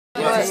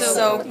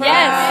So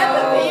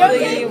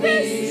proudly we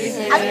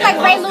I look like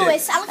Ray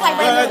Lewis. I look like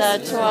Ray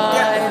Lewis. the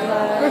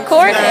twilight.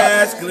 Record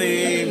it.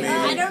 Gleaming.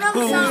 I don't know the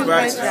Whose song.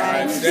 bright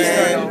stripes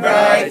and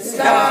bright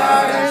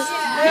stars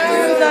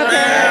Through the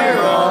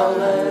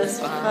perilous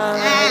fun.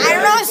 I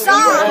don't know the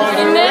song.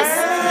 In this,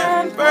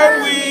 but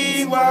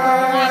we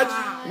watch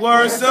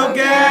were so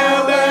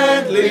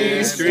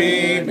gallantly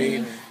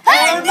streaming.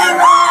 And the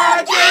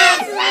rockets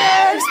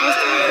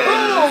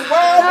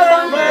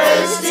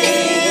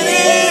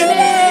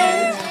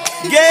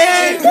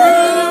gave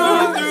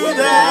through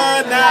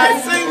the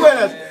night. Sing with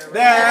us.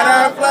 That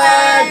our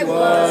flag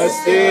was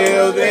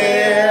still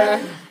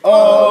there.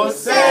 Oh,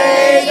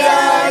 say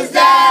does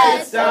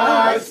that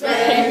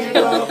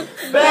star-spangled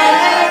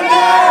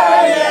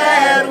banner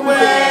yet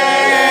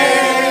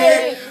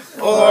wave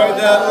o'er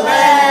the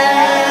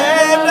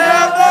land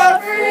of the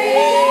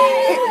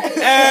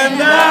free and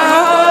the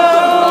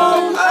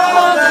home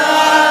of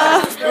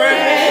the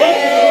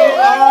brave.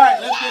 All right,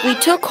 let's get We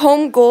took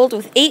home gold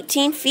with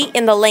 18 feet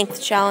in the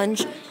length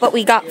challenge, but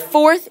we got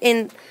 4th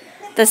in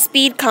the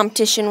speed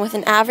competition with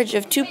an average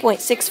of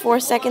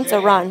 2.64 seconds a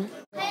run.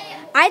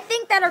 I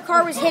think that our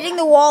car was hitting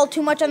the wall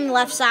too much on the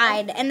left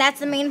side, and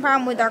that's the main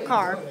problem with our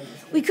car.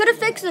 We could have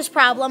fixed this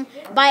problem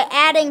by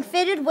adding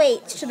fitted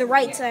weights to the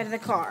right side of the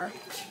car.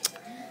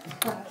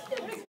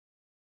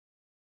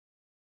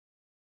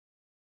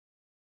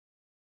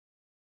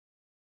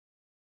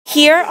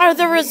 Here are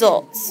the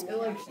results.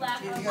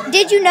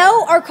 Did you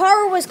know our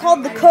car was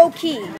called the Coquille?